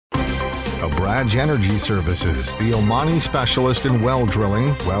Abraj Energy Services, the Omani specialist in well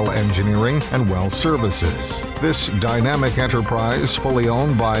drilling, well engineering, and well services. This dynamic enterprise, fully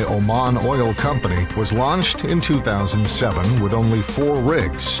owned by Oman Oil Company, was launched in 2007 with only 4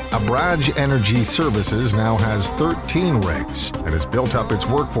 rigs. Abraj Energy Services now has 13 rigs and has built up its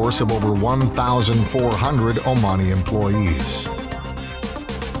workforce of over 1,400 Omani employees.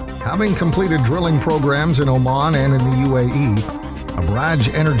 Having completed drilling programs in Oman and in the UAE,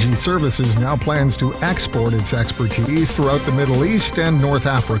 Abraj Energy Services now plans to export its expertise throughout the Middle East and North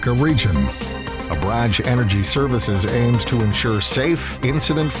Africa region. Abraj Energy Services aims to ensure safe,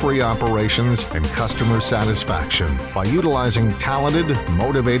 incident-free operations and customer satisfaction by utilizing talented,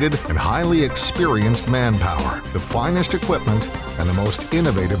 motivated, and highly experienced manpower, the finest equipment, and the most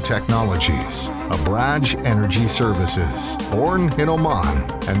innovative technologies. Abraj Energy Services, born in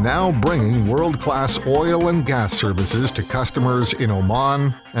Oman, and now bringing world-class oil and gas services to customers in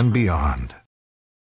Oman and beyond.